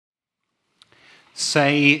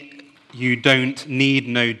Say you don't need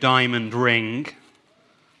no diamond ring,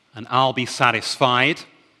 and I'll be satisfied.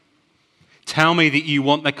 Tell me that you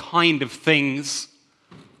want the kind of things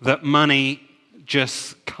that money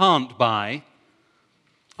just can't buy.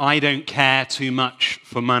 I don't care too much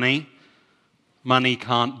for money. Money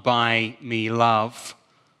can't buy me love.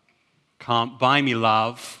 Can't buy me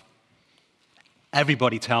love.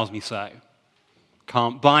 Everybody tells me so.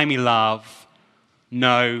 Can't buy me love.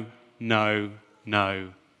 No, no, no,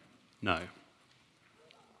 no.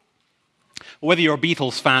 Whether you're a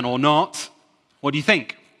Beatles fan or not, what do you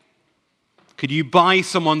think? Could you buy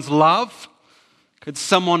someone's love? Could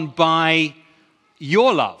someone buy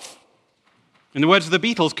your love? In the words of the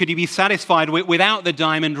Beatles, could you be satisfied without the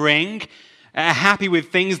diamond ring, happy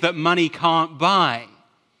with things that money can't buy?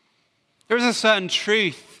 There is a certain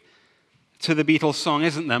truth to the Beatles song,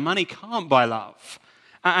 isn't there? Money can't buy love.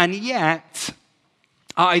 And yet,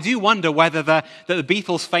 I do wonder whether the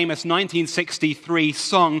Beatles' famous 1963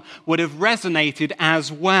 song would have resonated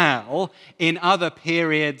as well in other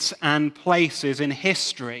periods and places in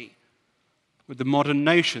history, with the modern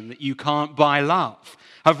notion that you can't buy love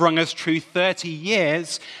have rung as true 30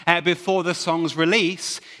 years before the song's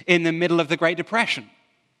release in the middle of the Great Depression.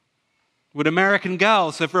 Would American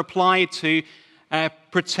girls have replied to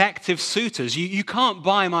protective suitors, you can't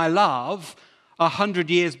buy my love, 100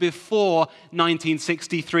 years before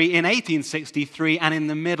 1963, in 1863, and in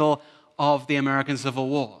the middle of the American Civil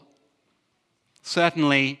War?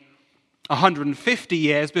 Certainly, 150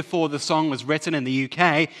 years before the song was written in the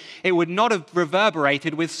UK, it would not have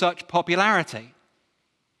reverberated with such popularity.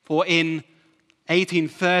 For in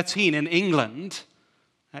 1813 in England,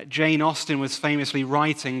 Jane Austen was famously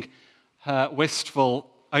writing her wistful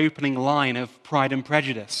opening line of Pride and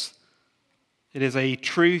Prejudice. It is a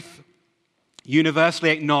truth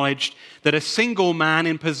universally acknowledged that a single man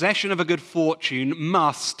in possession of a good fortune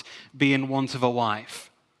must be in want of a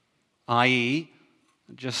wife, i.e.,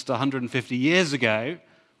 just 150 years ago,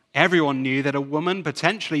 everyone knew that a woman,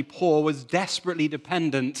 potentially poor, was desperately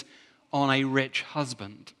dependent on a rich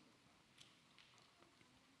husband.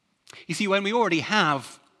 You see, when we already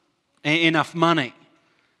have enough money,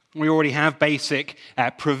 we already have basic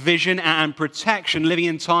provision and protection, living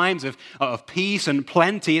in times of peace and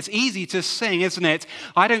plenty, it's easy to sing, isn't it?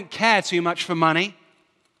 I don't care too much for money.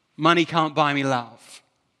 Money can't buy me love.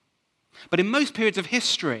 But in most periods of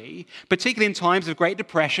history, particularly in times of Great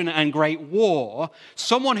Depression and Great War,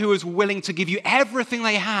 someone who was willing to give you everything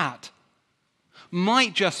they had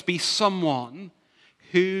might just be someone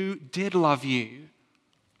who did love you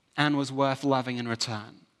and was worth loving in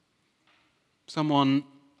return. Someone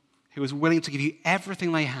who was willing to give you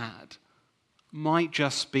everything they had might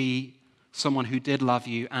just be someone who did love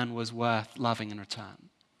you and was worth loving in return.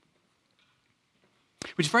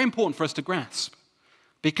 Which is very important for us to grasp,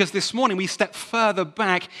 because this morning we step further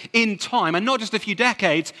back in time, and not just a few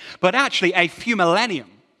decades, but actually a few millennium.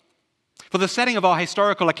 For the setting of our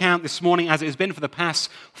historical account this morning, as it has been for the past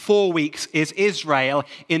 4 weeks, is Israel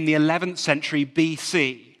in the 11th century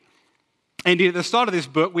BC. Indeed, at the start of this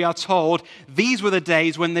book, we are told these were the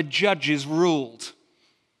days when the judges ruled.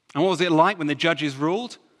 And what was it like when the judges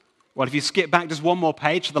ruled? Well, if you skip back just one more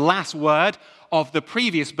page to the last word of the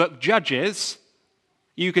previous book, Judges,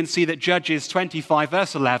 you can see that Judges 25,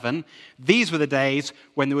 verse 11, these were the days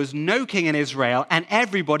when there was no king in Israel and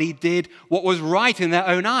everybody did what was right in their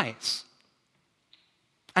own eyes.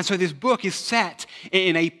 And so this book is set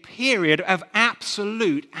in a period of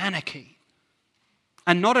absolute anarchy.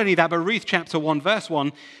 And not only that, but Ruth chapter 1, verse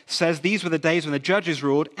 1 says these were the days when the judges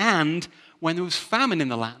ruled and when there was famine in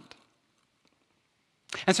the land.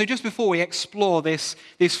 And so just before we explore this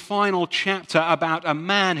final chapter about a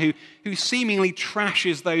man who seemingly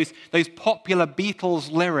trashes those popular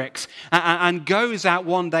Beatles lyrics and goes out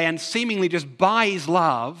one day and seemingly just buys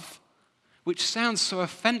love, which sounds so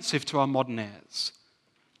offensive to our modern ears,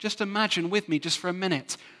 just imagine with me just for a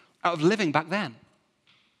minute of living back then.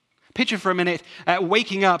 Picture for a minute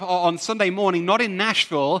waking up on Sunday morning, not in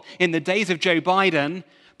Nashville in the days of Joe Biden,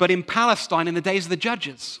 but in Palestine in the days of the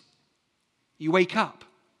judges. You wake up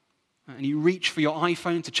and you reach for your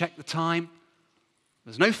iPhone to check the time.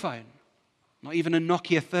 There's no phone, not even a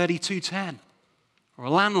Nokia 3210 or a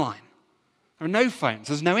landline. There are no phones,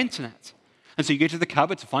 there's no internet. And so you go to the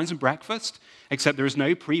cupboard to find some breakfast, except there is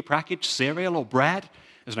no pre-packaged cereal or bread.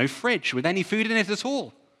 There's no fridge with any food in it at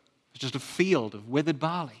all. It's just a field of withered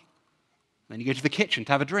barley. Then you go to the kitchen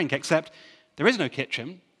to have a drink, except there is no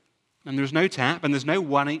kitchen, and there's no tap, and there's no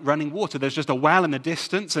running water. There's just a well in the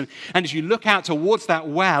distance, and as you look out towards that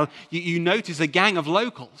well, you notice a gang of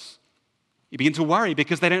locals. You begin to worry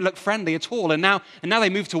because they don't look friendly at all, and now they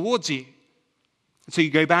move towards you. So you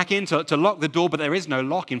go back in to lock the door, but there is no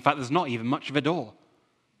lock. In fact, there's not even much of a door.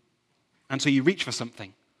 And so you reach for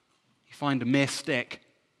something. You find a mere stick,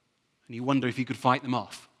 and you wonder if you could fight them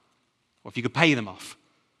off, or if you could pay them off.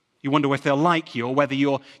 You wonder if they'll like you, or whether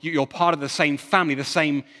you're part of the same family, the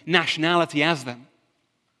same nationality as them.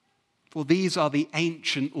 For these are the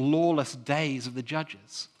ancient lawless days of the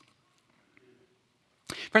judges.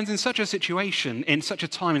 Friends, in such a situation, in such a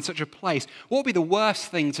time, in such a place, what would be the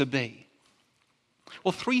worst thing to be?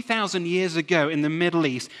 Well, 3,000 years ago in the Middle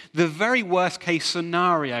East, the very worst case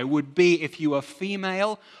scenario would be if you were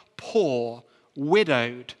female, poor,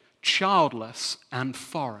 widowed, childless, and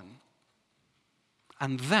foreign.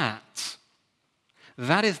 And that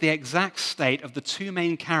is the exact state of the two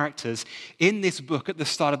main characters in this book at the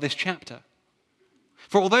start of this chapter.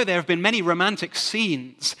 For although there have been many romantic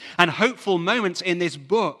scenes and hopeful moments in this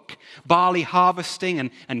book, barley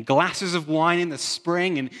harvesting and glasses of wine in the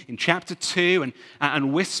spring in chapter 2,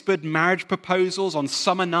 and whispered marriage proposals on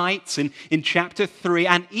summer nights in chapter 3,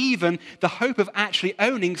 and even the hope of actually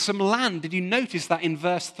owning some land. Did you notice that in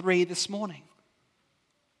verse 3 this morning?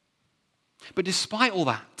 But despite all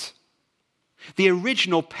that, the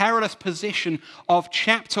original perilous position of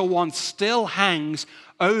chapter 1 still hangs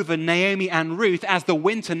over Naomi and Ruth as the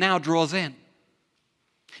winter now draws in.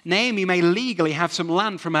 Naomi may legally have some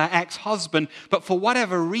land from her ex-husband, but for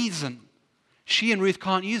whatever reason, she and Ruth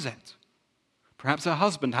can't use it. Perhaps her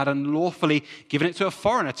husband had unlawfully given it to a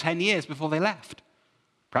foreigner 10 years before they left.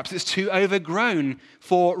 Perhaps it's too overgrown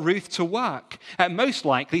for Ruth to work. Most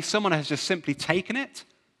likely, someone has just simply taken it,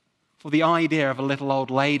 for the idea of a little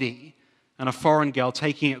old lady and a foreign girl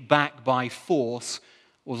taking it back by force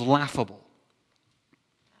was laughable.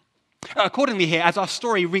 Accordingly here, as our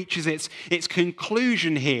story reaches its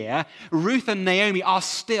conclusion here, Ruth and Naomi are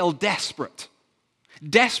still desperate.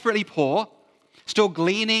 Desperately poor, still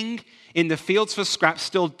gleaning in the fields for scraps,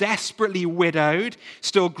 still desperately widowed,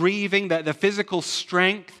 still grieving the physical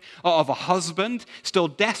strength of a husband, still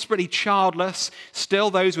desperately childless, still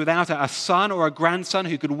those without a son or a grandson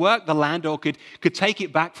who could work the land or could take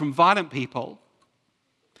it back from violent people,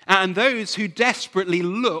 and those who desperately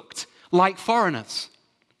looked like foreigners.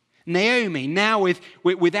 Naomi, now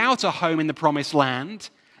without a home in the promised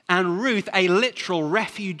land, and Ruth, a literal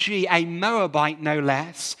refugee, a Moabite no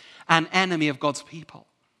less, an enemy of God's people.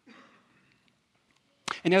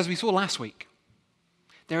 And as we saw last week,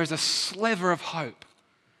 there is a sliver of hope,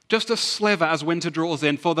 just a sliver as winter draws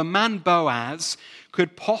in, for the man Boaz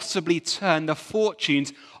could possibly turn the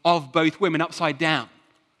fortunes of both women upside down.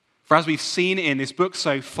 For as we've seen in this book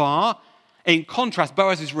so far, in contrast,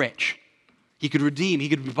 Boaz is rich. He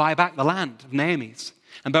could buy back the land of Naomi's.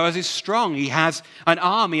 And Boaz is strong. He has an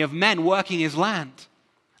army of men working his land.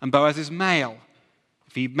 And Boaz is male.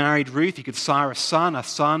 If he married Ruth, he could sire a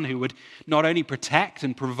son who would not only protect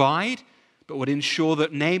and provide, but would ensure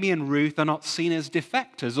that Naomi and Ruth are not seen as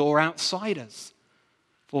defectors or outsiders.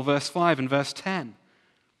 For verse 5 and verse 10,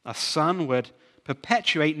 a son would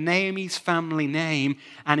perpetuate Naomi's family name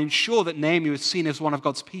and ensure that Naomi was seen as one of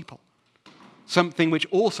God's people. Something which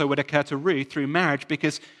also would occur to Ruth through marriage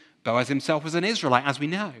because Boaz himself was an Israelite, as we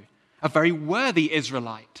know, a very worthy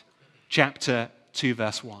Israelite. Chapter 2,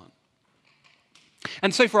 verse 1.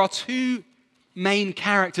 And so for our two main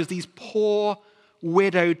characters, these poor,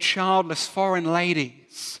 widowed, childless foreign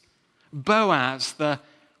ladies, Boaz, the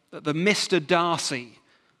Mr. Darcy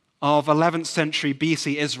of 11th century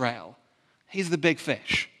BC Israel, he's the big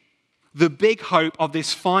fish. The big hope of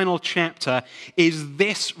this final chapter is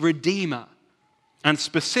this Redeemer, and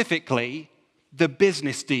specifically the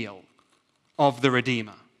business deal of the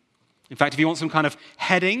Redeemer. In fact, if you want some kind of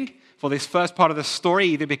heading for this first part of the story,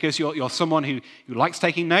 either because you're someone who likes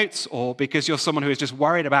taking notes or because you're someone who is just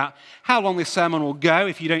worried about how long this sermon will go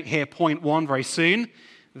if you don't hear point 1 very soon,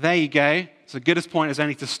 there you go. It's as good a point as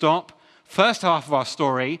any to stop. First half of our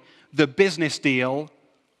story, the business deal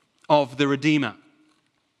of the Redeemer.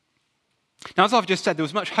 Now, as I've just said, there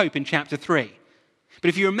was much hope in chapter 3. But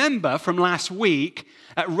if you remember from last week,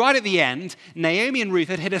 right at the end, Naomi and Ruth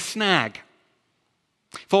had hit a snag.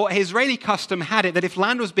 For Israeli custom had it that if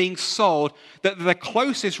land was being sold, that the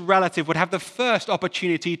closest relative would have the first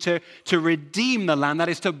opportunity to redeem the land, that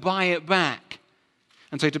is, to buy it back.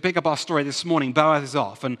 And so to pick up our story this morning, Boaz is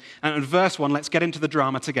off. And in verse 1, let's get into the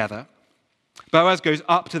drama together. Boaz goes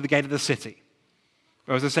up to the gate of the city.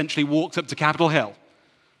 Boaz essentially walks up to Capitol Hill,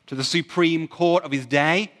 to the supreme court of his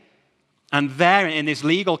day. And there in this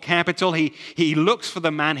legal capital, he looks for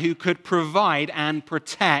the man who could provide and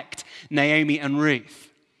protect Naomi and Ruth.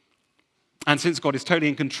 And since God is totally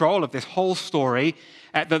in control of this whole story,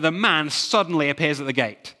 the man suddenly appears at the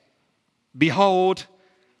gate. Behold,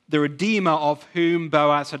 the Redeemer of whom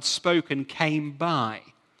Boaz had spoken came by.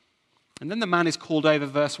 And then the man is called over,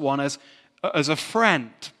 verse 1, as a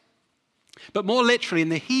friend. But more literally in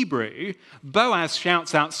the Hebrew, Boaz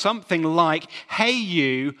shouts out something like, hey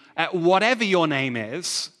you, whatever your name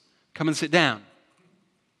is, come and sit down.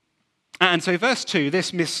 And so verse 2,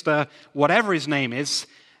 this Mr. whatever his name is,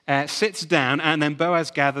 sits down, and then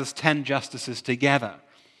Boaz gathers 10 justices together.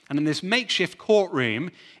 And in this makeshift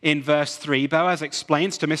courtroom in verse 3, Boaz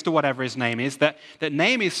explains to Mr. whatever his name is that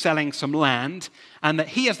Naomi is selling some land and that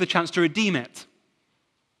he has the chance to redeem it.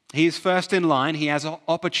 He is first in line. He has an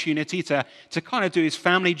opportunity to kind of do his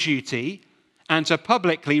family duty and to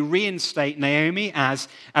publicly reinstate Naomi as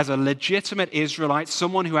a legitimate Israelite,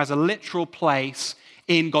 someone who has a literal place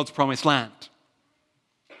in God's promised land.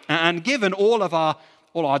 And given all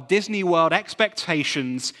our Disney World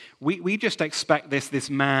expectations, we just expect this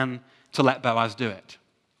man to let Boaz do it.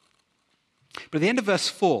 But at the end of verse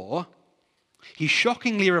 4, he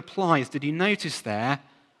shockingly replies, did you notice there,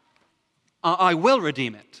 I will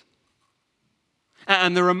redeem it.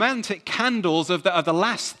 And the romantic candles of the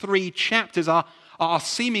last 3 chapters are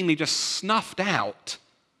seemingly just snuffed out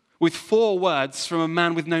with 4 words from a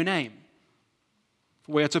man with no name.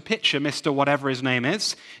 We are to picture Mr. whatever his name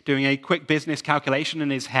is, doing a quick business calculation in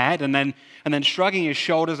his head and then shrugging his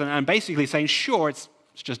shoulders and basically saying, sure, it's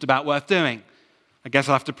just about worth doing. I guess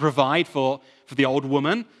I'll have to provide for the old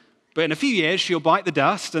woman, but in a few years she'll bite the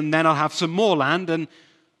dust and then I'll have some more land and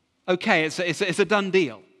okay, it's a done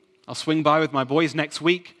deal. I'll swing by with my boys next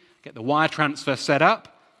week, get the wire transfer set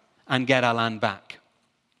up and get our land back.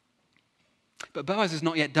 But Boaz is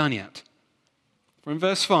not yet done yet. For in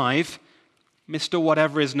verse 5, Mr.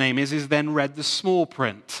 whatever his name is then read the small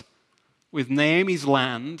print. With Naomi's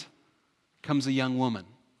land comes a young woman.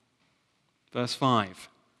 Verse 5,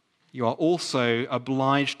 you are also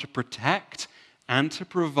obliged to protect and to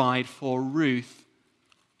provide for Ruth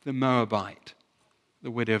the Moabite,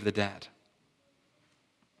 the widow of the dead.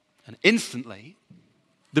 And instantly,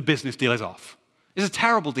 the business deal is off. It's a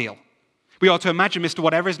terrible deal. We ought to imagine Mr.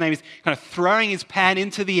 whatever his name is kind of throwing his pen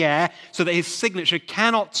into the air so that his signature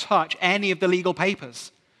cannot touch any of the legal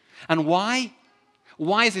papers. And why?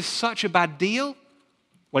 Why is this such a bad deal?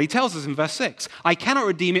 Well, he tells us in verse 6, I cannot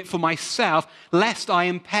redeem it for myself, lest I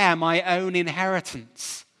impair my own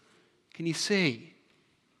inheritance. Can you see?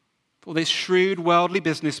 For this shrewd, worldly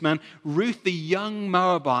businessman, Ruth the young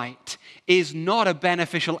Moabite is not a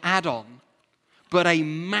beneficial add-on, but a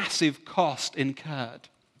massive cost incurred.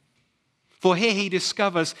 For here he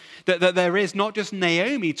discovers that there is not just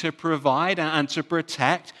Naomi to provide and to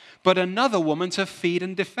protect, but another woman to feed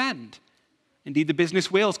and defend. Indeed, the business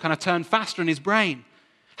wheels kind of turn faster in his brain.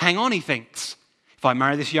 Hang on, he thinks. If I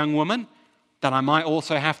marry this young woman, then I might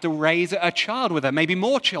also have to raise a child with her, maybe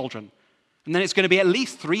more children. And then it's going to be at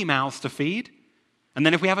least 3 mouths to feed. And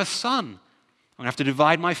then if we have a son, I'm going to have to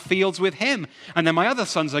divide my fields with him. And then my other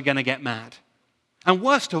sons are going to get mad. And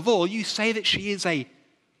worst of all, you say that she is a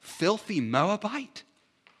filthy Moabite?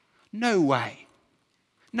 No way.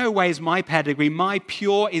 No way is my pedigree, my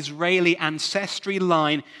pure Israeli ancestry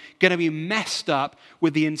line going to be messed up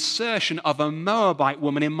with the insertion of a Moabite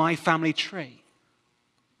woman in my family tree.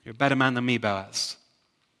 You're a better man than me, Boaz.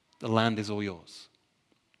 The land is all yours.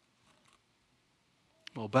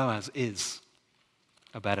 Well, Boaz is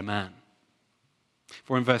a better man.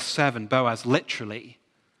 For in verse 7, Boaz literally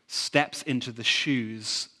steps into the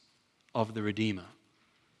shoes of the Redeemer.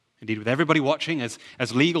 Indeed, with everybody watching as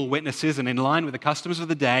legal witnesses and in line with the customs of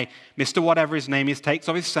the day, Mr. whatever his name is takes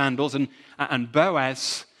off his sandals and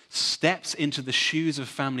Boaz steps into the shoes of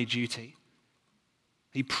family duty.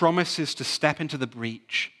 He promises to step into the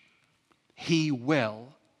breach. He will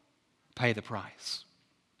pay the price.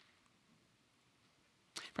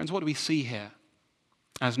 Friends, what do we see here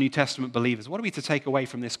as New Testament believers? What are we to take away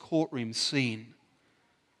from this courtroom scene?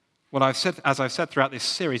 Well, as I've said throughout this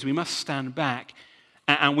series, we must stand back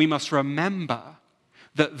and we must remember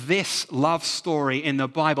that this love story in the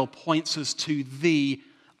Bible points us to the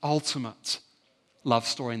ultimate love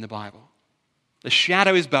story in the Bible. The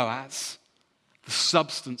shadow is Boaz. The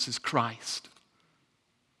substance is Christ.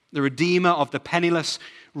 The Redeemer of the penniless,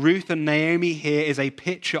 Ruth and Naomi here is a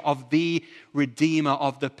picture of the Redeemer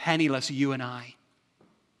of the penniless, you and I.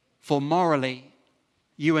 For morally,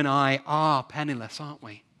 you and I are penniless, aren't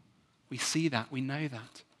we? We see that. We know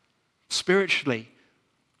that. Spiritually,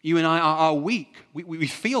 you and I are weak. We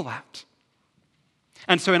feel that.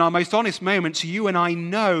 And so in our most honest moments, you and I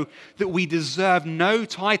know that we deserve no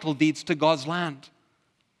title deeds to God's land.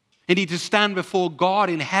 Indeed, to stand before God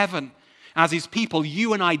in heaven as his people,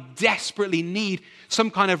 you and I desperately need some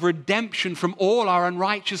kind of redemption from all our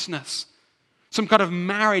unrighteousness. some kind of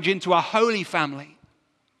marriage into a holy family.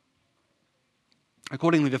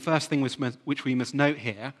 Accordingly, the first thing which we must note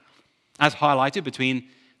here, as highlighted between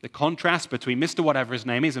the contrast between Mr. Whatever his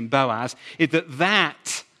name is and Boaz, is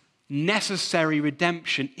that necessary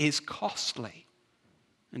redemption is costly.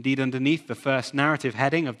 Indeed, underneath the first narrative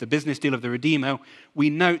heading of the business deal of the Redeemer, we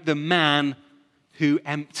note the man who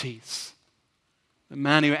empties. The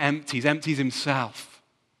man who empties himself.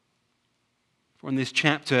 For in this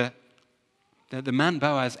chapter, the man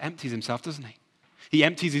Boaz empties himself, doesn't he? He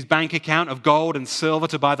empties his bank account of gold and silver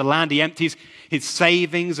to buy the land. He empties his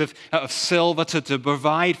savings of silver to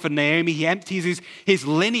provide for Naomi. He empties his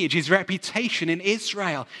lineage, his reputation in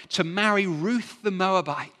Israel to marry Ruth the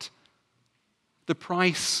Moabite. The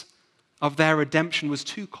price of their redemption was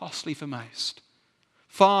too costly for most.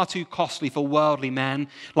 Far too costly for worldly men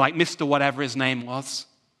like Mr. Whatever his name was,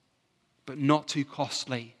 but not too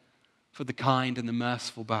costly for the kind and the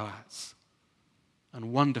merciful Boaz.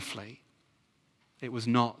 And wonderfully, it was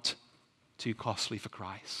not too costly for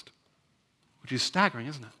Christ, which is staggering,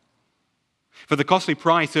 isn't it? For the costly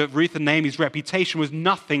price of Ruth and Naomi's reputation was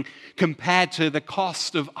nothing compared to the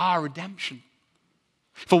cost of our redemption.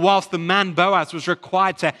 For whilst the man Boaz was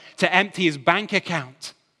required to empty his bank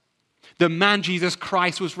account, the man Jesus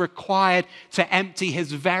Christ was required to empty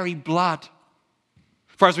his very blood.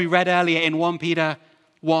 For as we read earlier in 1 Peter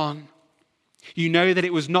 1, you know that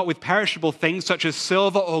it was not with perishable things such as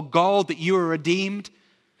silver or gold that you were redeemed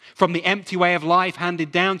from the empty way of life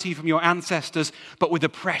handed down to you from your ancestors, but with the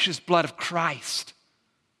precious blood of Christ,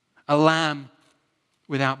 a lamb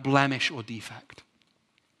without blemish or defect.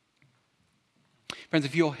 Friends,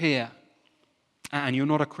 if you're here and you're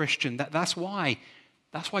not a Christian, that's why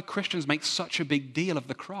Christians make such a big deal of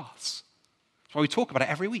the cross. That's why we talk about it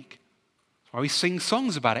every week. That's why we sing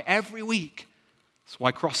songs about it every week. That's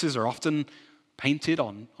why crosses are often painted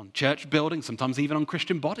on church buildings, sometimes even on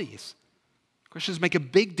Christian bodies. Christians make a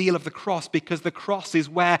big deal of the cross because the cross is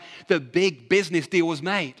where the big business deal was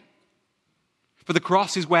made. For the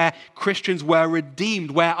cross is where Christians were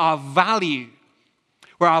redeemed, where our value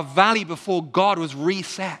before God was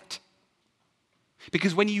reset.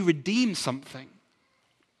 Because when you redeem something,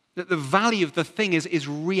 that the value of the thing is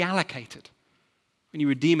reallocated. When you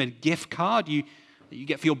redeem a gift card that you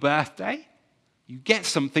get for your birthday, you get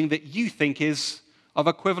something that you think is of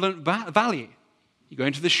equivalent value. You go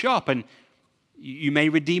into the shop and you may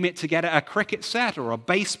redeem it to get a cricket set or a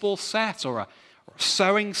baseball set or a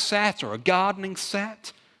sewing set or a gardening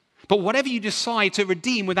set. But whatever you decide to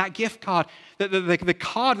redeem with that gift card, the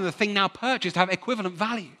card and the thing now purchased have equivalent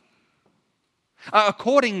value.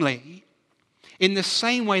 Accordingly, in the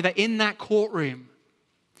same way that in that courtroom,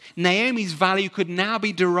 Naomi's value could now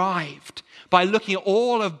be derived by looking at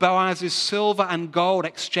all of Boaz's silver and gold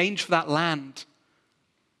exchanged for that land.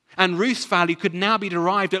 And Ruth's value could now be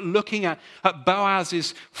derived at looking at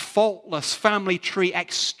Boaz's faultless family tree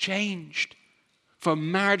exchanged for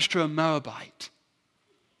marriage to a Moabite.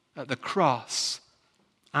 At the cross,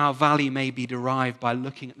 our value may be derived by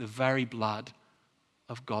looking at the very blood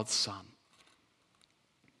of God's Son.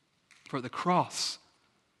 For at the cross,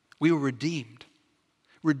 we were redeemed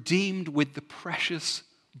with the precious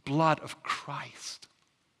blood of Christ.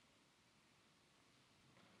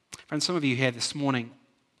 Friends, some of you here this morning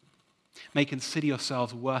may consider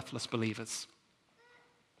yourselves worthless believers.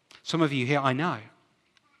 Some of you here, I know,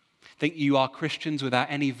 think you are Christians without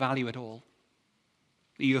any value at all.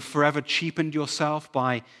 That you have forever cheapened yourself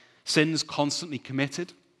by sins constantly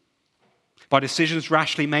committed, by decisions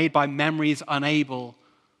rashly made, by memories unable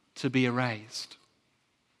to be erased.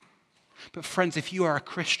 But friends, if you are a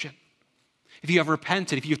Christian, if you have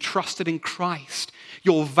repented, if you've trusted in Christ,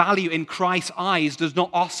 your value in Christ's eyes does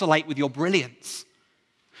not oscillate with your brilliance.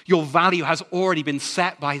 Your value has already been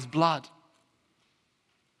set by his blood.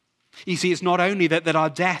 You see, it's not only that our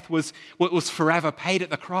death was forever paid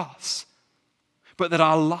at the cross, but that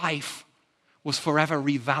our life was forever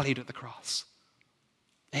revalued at the cross.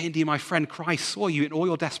 Indeed, my friend, Christ saw you in all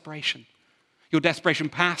your desperation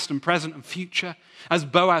past and present and future, as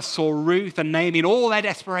Boaz saw Ruth and Naomi in all their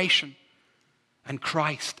desperation. And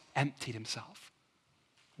Christ emptied himself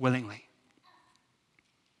willingly.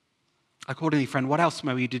 Accordingly, friend, what else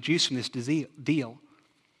may we deduce from this deal?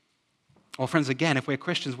 Well, friends, again, if we're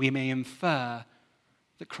Christians, we may infer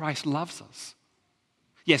that Christ loves us.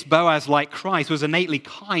 Yes, Boaz, like Christ, was innately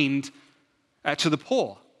kind to the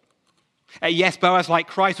poor. Yes, Boaz, like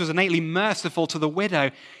Christ, was innately merciful to the widow,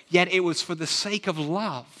 yet it was for the sake of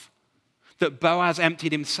love that Boaz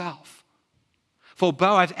emptied himself. For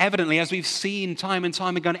Boaz evidently, as we've seen time and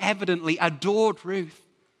time again, evidently adored Ruth.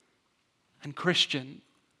 And Christian,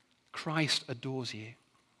 Christ adores you.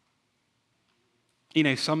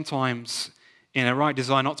 Sometimes in a right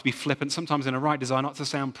desire not to be flippant, sometimes in a right desire not to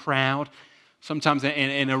sound proud, sometimes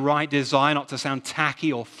in a right desire not to sound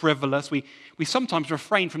tacky or frivolous, we sometimes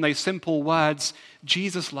refrain from those simple words,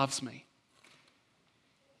 Jesus loves me.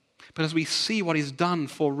 But as we see what he's done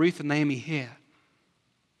for Ruth and Naomi here,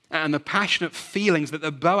 and the passionate feelings that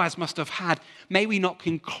the Boaz must have had, may we not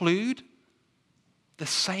conclude the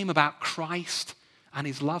same about Christ and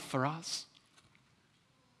his love for us?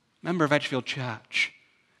 Member of Edgefield Church,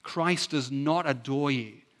 Christ does not adore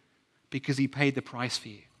you because he paid the price for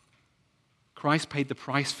you. Christ paid the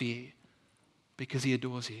price for you because he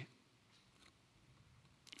adores you.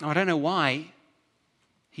 Now, I don't know why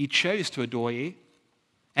he chose to adore you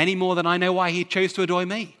any more than I know why he chose to adore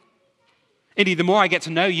me. Indeed, the more I get to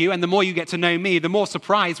know you and the more you get to know me, the more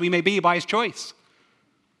surprised we may be by his choice.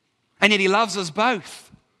 And yet he loves us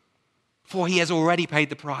both, for he has already paid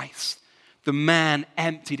the price. The man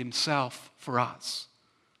emptied himself for us.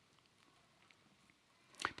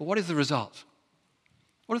 But what is the result?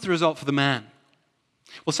 What is the result for the man?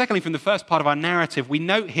 Well, secondly, from the first part of our narrative, we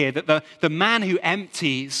note here that the man who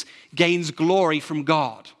empties gains glory from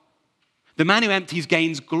God. The man who empties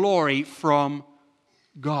gains glory from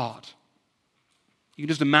God. You can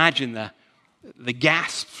just imagine the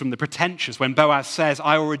gasp from the pretentious when Boaz says,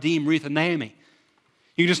 I will redeem Ruth and Naomi.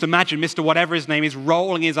 You can just imagine Mr. Whatever his name is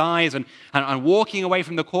rolling his eyes and walking away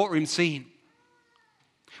from the courtroom scene.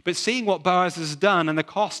 But seeing what Boaz has done and the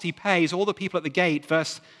cost he pays, all the people at the gate,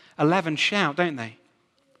 verse 11, shout, don't they?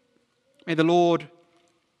 May the Lord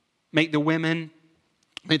make the woman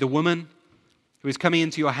who is coming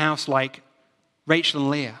into your house like Rachel and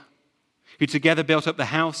Leah, who together built up the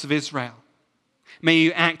house of Israel. May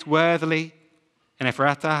you act worthily in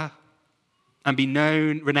Ephrathah and be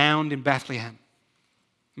renowned in Bethlehem.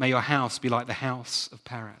 May your house be like the house of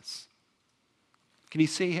Perez. Can you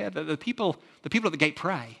see here that the people at the gate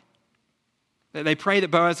pray? They pray that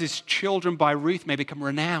Boaz's children by Ruth may become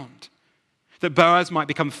renowned, that Boaz might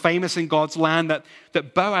become famous in God's land,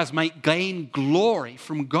 that Boaz might gain glory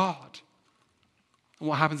from God. And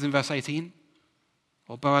what happens in verse 18?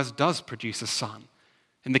 Well, Boaz does produce a son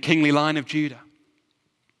in the kingly line of Judah.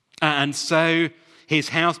 And so his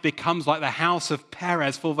house becomes like the house of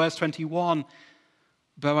Perez. For verse 21,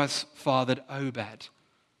 Boaz fathered Obed.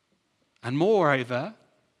 And moreover,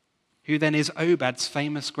 who then is Obed's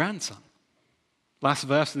famous grandson? Last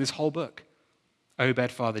verse in this whole book.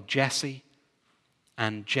 Obed fathered Jesse,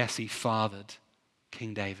 and Jesse fathered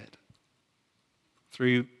King David.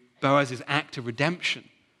 Through Boaz's act of redemption,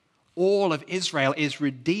 all of Israel is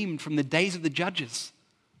redeemed from the days of the judges.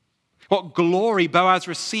 What glory Boaz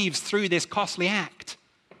receives through this costly act.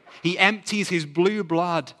 He empties his blue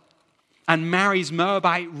blood and marries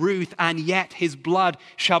Moabite Ruth, and yet his blood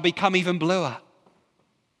shall become even bluer.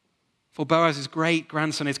 For Boaz's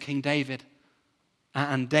great-grandson is King David,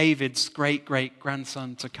 and David's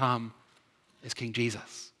great-great-grandson to come is King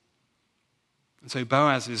Jesus. And so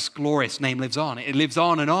Boaz's glorious name lives on. It lives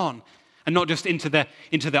on, and not just into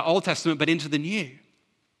the Old Testament, but into the New.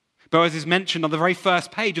 Boaz is mentioned on the very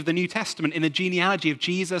first page of the New Testament in the genealogy of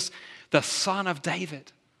Jesus, the son of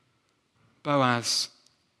David. Boaz,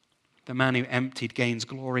 the man who emptied, gains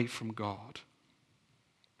glory from God.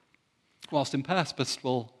 Whilst in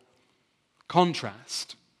purposeful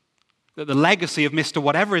contrast, that the legacy of Mr.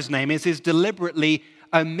 Whatever his name is deliberately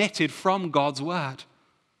omitted from God's word.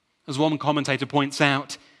 As one commentator points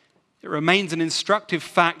out, it remains an instructive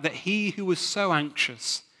fact that he who was so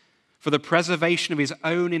anxious for the preservation of his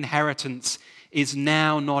own inheritance is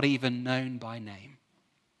now not even known by name.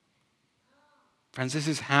 Friends, this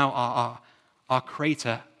is how our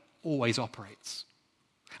Creator always operates.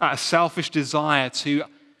 A selfish desire to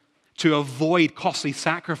avoid costly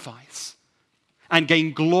sacrifice and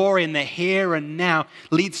gain glory in the here and now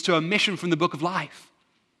leads to a mission from the book of life.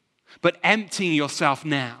 But emptying yourself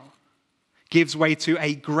now gives way to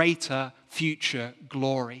a greater future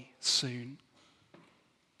glory soon.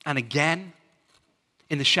 And again,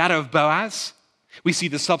 in the shadow of Boaz, we see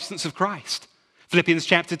the substance of Christ. Philippians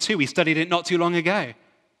chapter 2, we studied it not too long ago.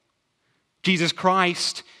 Jesus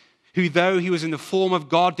Christ, who though he was in the form of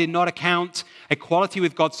God, did not account equality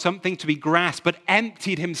with God something to be grasped, but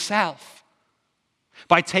emptied himself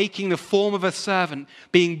by taking the form of a servant,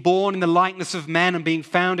 being born in the likeness of men and being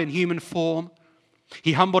found in human form.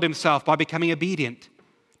 He humbled himself by becoming obedient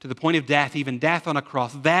to the point of death, even death on a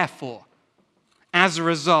cross. Therefore, as a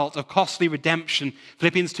result of costly redemption,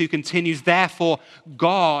 Philippians 2 continues, therefore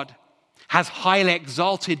God has highly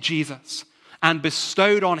exalted Jesus and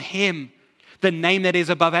bestowed on him the name that is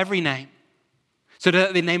above every name, So that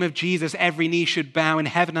in the name of Jesus, every knee should bow in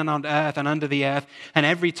heaven and on earth and under the earth, and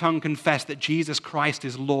every tongue confess that Jesus Christ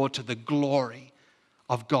is Lord, to the glory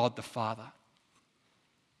of God the Father.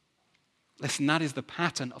 Listen, that is the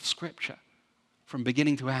pattern of Scripture from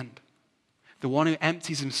beginning to end. The one who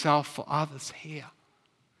empties himself for others here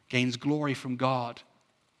gains glory from God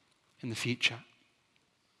in the future.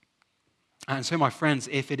 And so, my friends,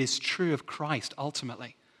 if it is true of Christ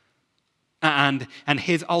ultimately, and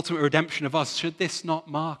his ultimate redemption of us, should this not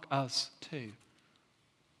mark us too,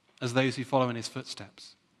 as those who follow in his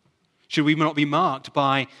footsteps? Should we not be marked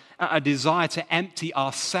by a desire to empty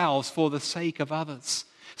ourselves for the sake of others,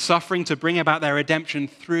 suffering to bring about their redemption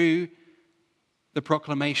through the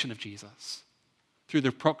proclamation of Jesus, through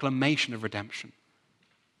the proclamation of redemption,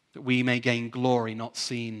 that we may gain glory not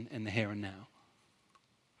seen in the here and now?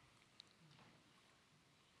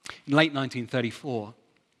 In late 1934,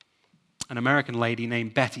 an American lady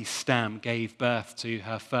named Betty Stam gave birth to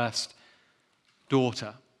her first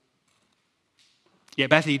daughter. Yet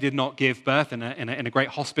Betty did not give birth in a great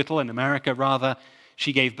hospital in America. Rather,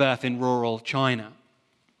 she gave birth in rural China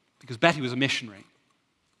because Betty was a missionary.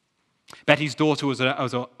 Betty's daughter was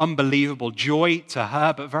an unbelievable joy to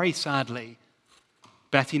her, but very sadly,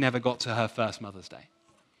 Betty never got to her first Mother's Day.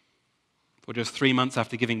 For just 3 months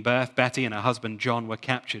after giving birth, Betty and her husband John were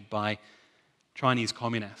captured by Chinese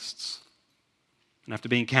communists. And after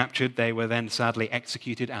being captured, they were then sadly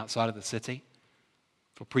executed outside of the city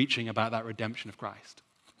for preaching about that redemption of Christ.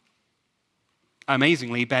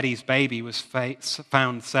 Amazingly, Betty's baby was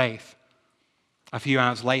found safe a few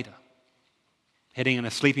hours later, hidden in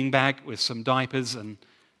a sleeping bag with some diapers and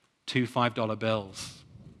 2 $5 bills.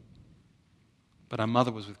 But her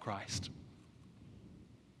mother was with Christ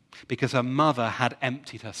because her mother had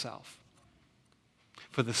emptied herself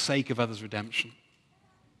for the sake of others' redemption.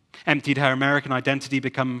 Emptied her American identity,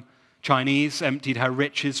 become Chinese, emptied her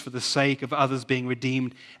riches for the sake of others being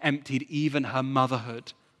redeemed, emptied even her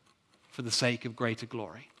motherhood for the sake of greater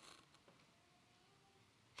glory.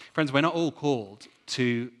 Friends, we're not all called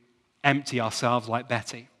to empty ourselves like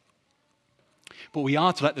Betty, but we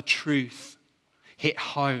are to let the truth hit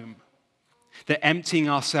home that emptying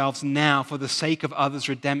ourselves now for the sake of others'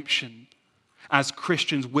 redemption as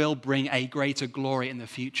Christians will bring a greater glory in the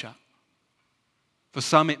future. For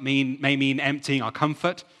some, it may mean emptying our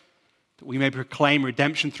comfort, that we may proclaim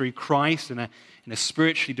redemption through Christ in a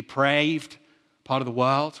spiritually depraved part of the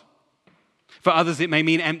world. For others, it may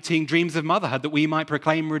mean emptying dreams of motherhood, that we might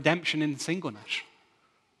proclaim redemption in singleness.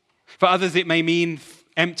 For others, it may mean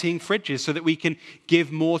emptying fridges so that we can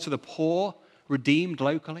give more to the poor, redeemed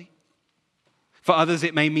locally. For others,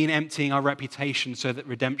 it may mean emptying our reputation so that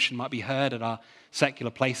redemption might be heard at our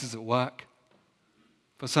secular places at work.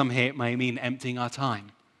 For some here, it may mean emptying our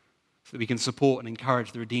time so that we can support and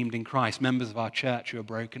encourage the redeemed in Christ, members of our church who are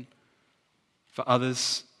broken. For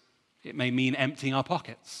others, it may mean emptying our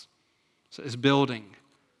pockets so this building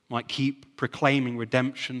might keep proclaiming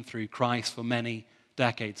redemption through Christ for many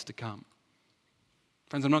decades to come.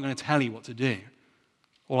 Friends, I'm not going to tell you what to do.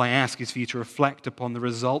 All I ask is for you to reflect upon the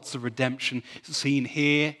results of redemption seen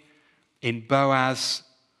here in Boaz,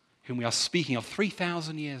 whom we are speaking of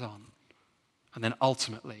 3,000 years on, and then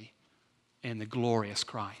ultimately in the glorious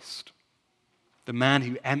Christ. The man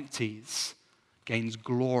who empties gains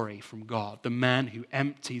glory from God. The man who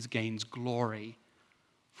empties gains glory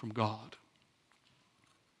from God.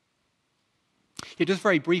 Yeah, just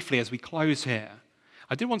very briefly as we close here,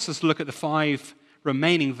 I did want us to look at the 5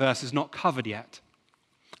 remaining verses not covered yet.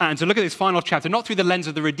 And to look at this final chapter, not through the lens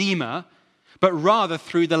of the Redeemer, but rather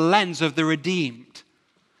through the lens of the redeemed.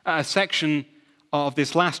 A section of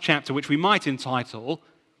this last chapter, which we might entitle,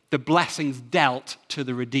 The Blessings Dealt to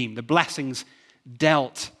the Redeemed. The blessings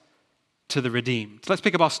dealt to the redeemed. So let's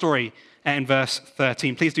pick up our story in verse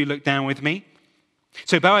 13. Please do look down with me.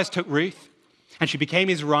 So Boaz took Ruth, and she became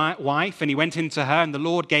his wife, and he went into her, and the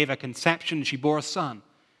Lord gave her conception, and she bore a son.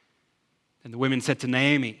 Then the women said to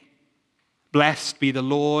Naomi, "Blessed be the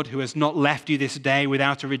Lord who has not left you this day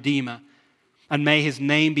without a redeemer, and may his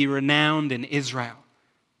name be renowned in Israel.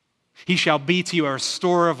 He shall be to you a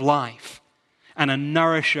restorer of life and a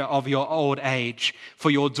nourisher of your old age. For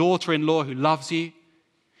your daughter-in-law who loves you,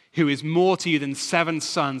 who is more to you than 7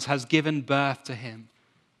 sons, has given birth to him."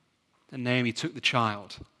 Then Naomi took the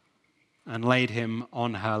child and laid him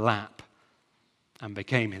on her lap and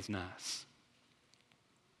became his nurse.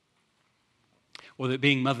 Well, it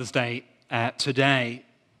being Mother's Day today,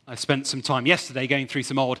 I spent some time yesterday going through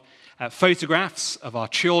some old photographs of our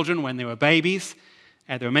children when they were babies.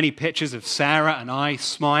 There were many pictures of Sarah and I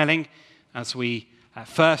smiling as we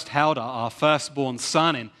first held our firstborn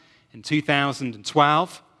son in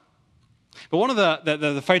 2012. But one of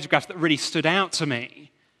the photographs that really stood out to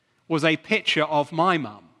me was a picture of my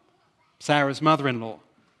mum, Sarah's mother-in-law,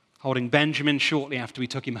 holding Benjamin shortly after we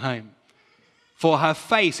took him home. For her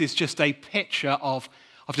face is just a picture of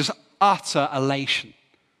just utter elation.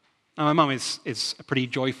 Now, my mum is a pretty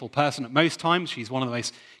joyful person at most times. She's one of the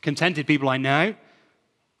most contented people I know.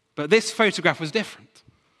 But this photograph was different.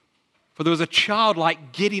 For there was a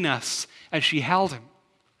childlike giddiness as she held him.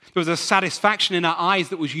 There was a satisfaction in her eyes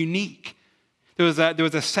that was unique. There was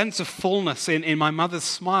a sense of fullness in my mother's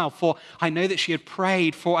smile, for I know that she had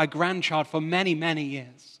prayed for a grandchild for many, many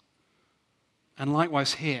years. And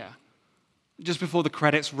likewise here, just before the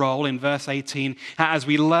credits roll in verse 18, as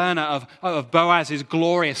we learn of Boaz's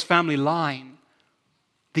glorious family line,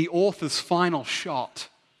 the author's final shot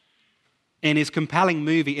in his compelling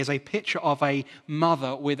movie is a picture of a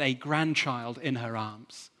mother with a grandchild in her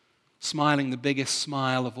arms, smiling the biggest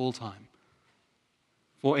smile of all time.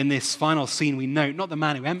 For in this final scene, we note not the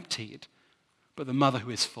man who emptied, but the mother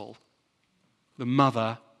who is full. The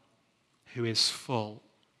mother who is full.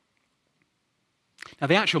 Now,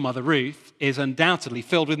 the actual mother, Ruth, is undoubtedly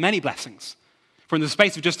filled with many blessings. For in the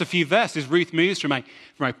space of just a few verses, Ruth moves from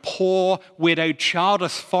a poor, widowed,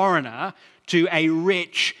 childless foreigner to a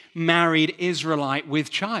rich, married Israelite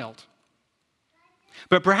with child.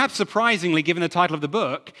 But perhaps surprisingly, given the title of the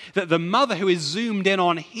book, that the mother who is zoomed in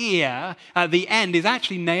on here at the end is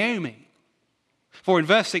actually Naomi. For in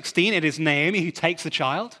verse 16, it is Naomi who takes the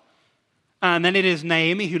child, and then it is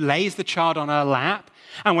Naomi who lays the child on her lap.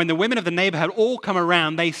 And when the women of the neighborhood all come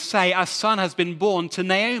around, they say, a son has been born to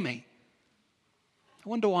Naomi. I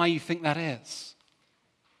wonder why you think that is.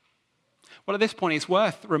 Well, at this point, it's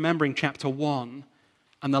worth remembering chapter 1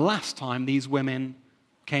 and the last time these women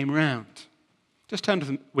came round. Just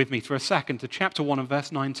turn with me for a second to chapter 1 and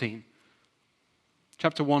verse 19.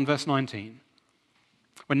 Chapter 1, verse 19.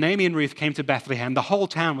 When Naomi and Ruth came to Bethlehem, the whole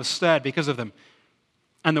town was stirred because of them.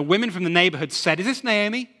 And the women from the neighborhood said, is this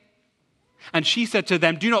Naomi? And she said to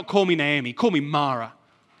them, do not call me Naomi, call me Mara.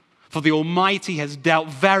 For the Almighty has dealt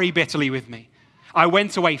very bitterly with me. I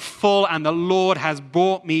went away full, and the Lord has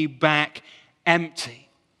brought me back empty.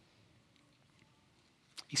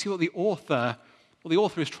 You see what the author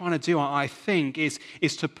is trying to do, I think, is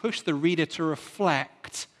to push the reader to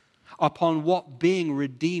reflect upon what being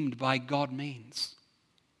redeemed by God means.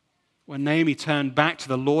 When Naomi turned back to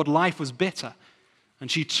the Lord, life was bitter,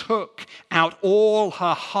 and she took out all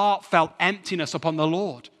her heartfelt emptiness upon the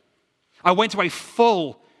Lord. I went away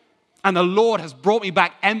full, and the Lord has brought me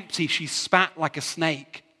back empty, she spat like a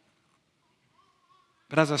snake.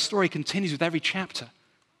 But as our story continues with every chapter,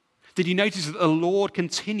 did you notice that the Lord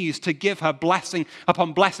continues to give her blessing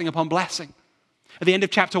upon blessing upon blessing? At the end of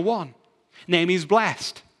chapter 1, Naomi is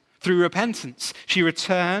blessed through repentance. She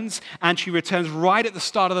returns, and she returns right at the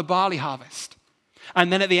start of the barley harvest.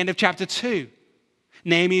 And then at the end of chapter 2,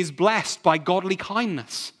 Naomi is blessed by godly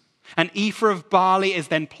kindness. An ephah of barley is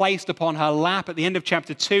then placed upon her lap at the end of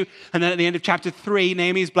chapter 2. And then at the end of chapter 3,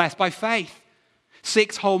 Naomi is blessed by faith.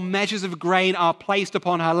 6 whole measures of grain are placed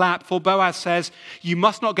upon her lap, for Boaz says, you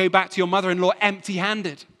must not go back to your mother-in-law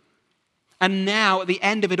empty-handed. And now, at the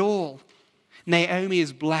end of it all, Naomi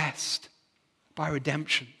is blessed by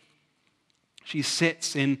redemption. She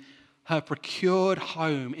sits in her procured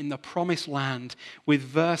home in the promised land with,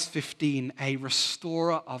 verse 15, a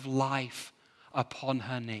restorer of life upon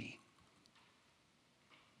her knee.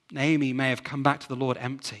 Naomi may have come back to the Lord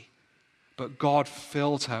empty, but God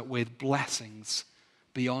filled her with blessings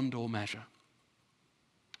beyond all measure.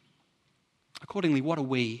 Accordingly, what are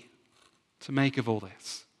we to make of all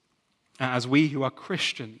this? As we who are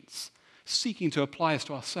Christians seeking to apply this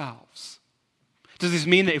to ourselves. Does this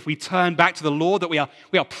mean that if we turn back to the Lord that we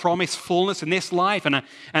are promised fullness in this life and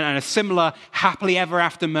a similar happily ever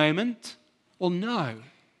after moment? Well, no.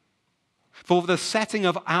 For the setting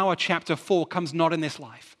of our chapter 4 comes not in this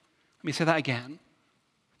life. Let me say that again.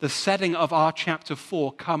 The setting of our chapter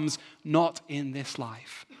 4 comes not in this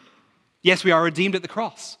life. Yes, we are redeemed at the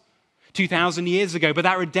cross 2,000 years ago, but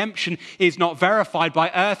that redemption is not verified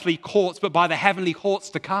by earthly courts, but by the heavenly courts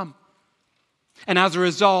to come. And as a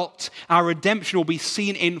result, our redemption will be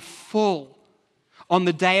seen in full on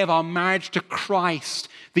the day of our marriage to Christ,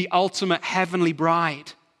 the ultimate heavenly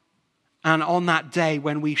bride, and on that day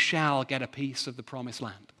when we shall get a piece of the promised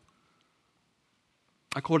land.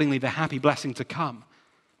 Accordingly, the happy blessing to come,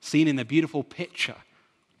 seen in the beautiful picture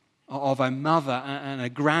of a mother and a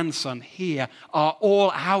grandson here, are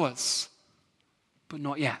all ours, but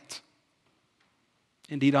not yet.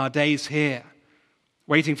 Indeed, our days here,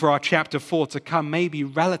 waiting for our chapter 4 to come, may be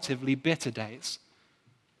relatively bitter days.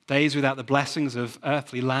 Days without the blessings of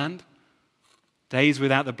earthly land, Days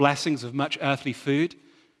without the blessings of much earthly food.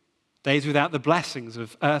 Days without the blessings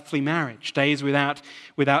of earthly marriage. Days without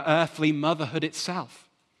earthly motherhood itself.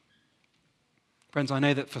 Friends, I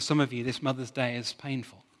know that for some of you, this Mother's Day is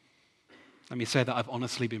painful. Let me say that I've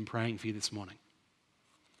honestly been praying for you this morning.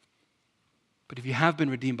 But if you have been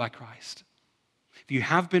redeemed by Christ, if you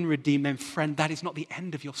have been redeemed, then friend, that is not the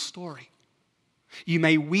end of your story. You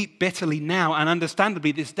may weep bitterly now and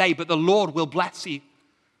understandably this day, but the Lord will bless you.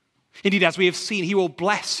 Indeed, as we have seen, he will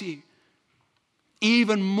bless you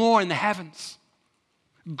even more in the heavens.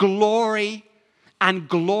 Glory and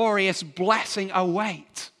glorious blessing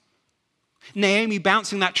await. Naomi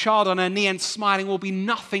bouncing that child on her knee and smiling will be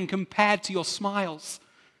nothing compared to your smiles.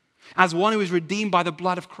 As one who is redeemed by the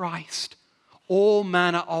blood of Christ, all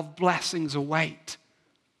manner of blessings await.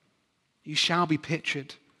 You shall be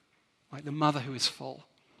pictured like the mother who is full.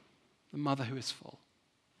 The mother who is full.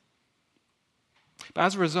 But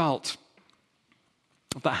as a result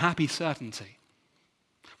of that happy certainty,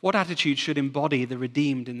 what attitude should embody the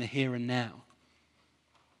redeemed in the here and now?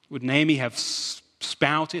 Would Naomi have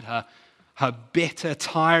spouted her bitter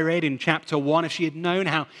tirade in chapter 1 if she had known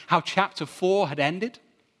how chapter 4 had ended?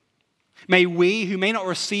 May we, who may not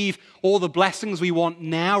receive all the blessings we want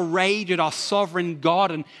now, rage at our sovereign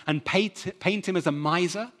God and paint him as a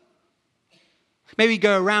miser? May we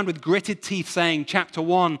go around with gritted teeth saying, chapter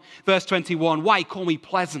 1, verse 21, why call me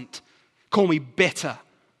pleasant? Call me bitter.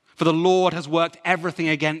 For the Lord has worked everything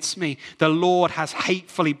against me. The Lord has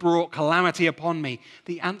hatefully brought calamity upon me.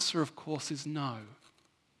 The answer, of course, is no.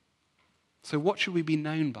 So what should we be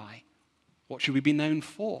known by? What should we be known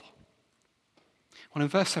for? Well, in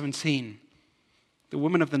verse 17, the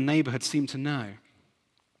women of the neighborhood seem to know.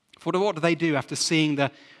 For what do they do after seeing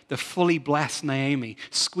the fully blessed Naomi,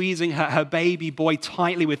 squeezing her baby boy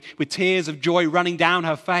tightly with tears of joy running down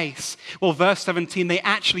her face? Well, verse 17, they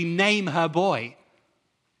actually name her boy.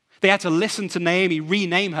 They had to listen to Naomi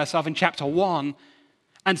rename herself in chapter 1,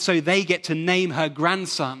 and so they get to name her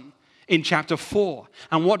grandson in chapter 4.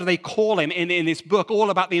 And what do they call him in this book?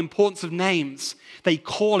 All about the importance of names. They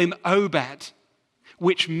call him Obed,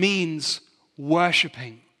 which means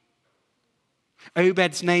worshipping.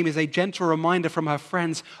 Obed's name is a gentle reminder from her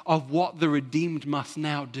friends of what the redeemed must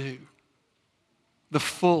now do. The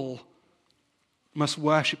full must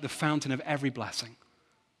worship the fountain of every blessing.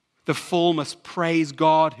 The full must praise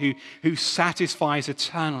God who satisfies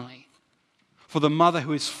eternally. For the mother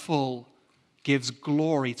who is full gives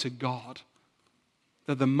glory to God.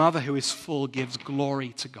 That the mother who is full gives glory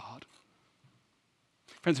to God.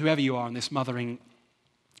 Friends, whoever you are on this Mothering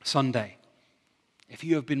Sunday, if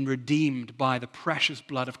you have been redeemed by the precious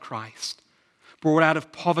blood of Christ, brought out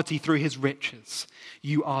of poverty through his riches,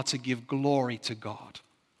 you are to give glory to God.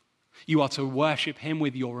 You are to worship him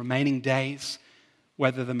with your remaining days,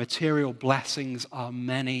 whether the material blessings are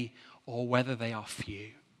many or whether they are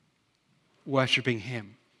few. Worshipping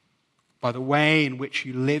him by the way in which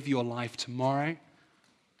you live your life tomorrow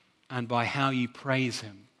and by how you praise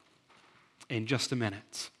him in just a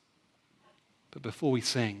minute. But before we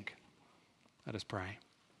sing, let us pray.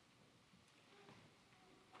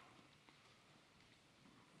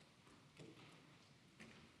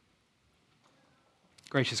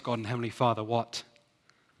 Gracious God and Heavenly Father, what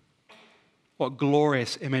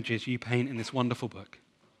glorious images you paint in this wonderful book.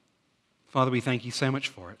 Father, we thank you so much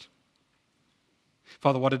for it.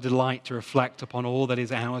 Father, what a delight to reflect upon all that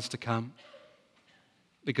is ours to come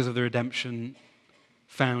because of the redemption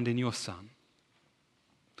found in your Son.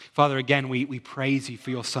 Father, again, we praise you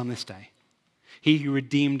for your Son this day. He who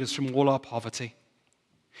redeemed us from all our poverty.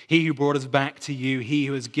 He who brought us back to you. He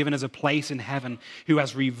who has given us a place in heaven. Who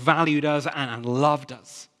has revalued us and loved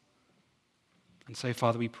us. And so,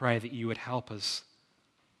 Father, we pray that you would help us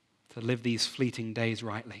to live these fleeting days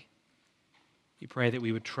rightly. We pray that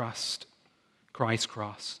we would trust Christ's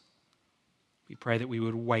cross. We pray that we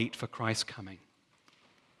would wait for Christ's coming.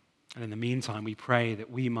 And in the meantime, we pray that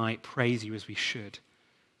we might praise you as we should,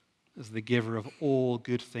 as the giver of all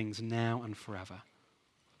good things now and forever,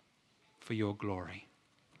 for your glory.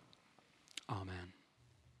 Amen.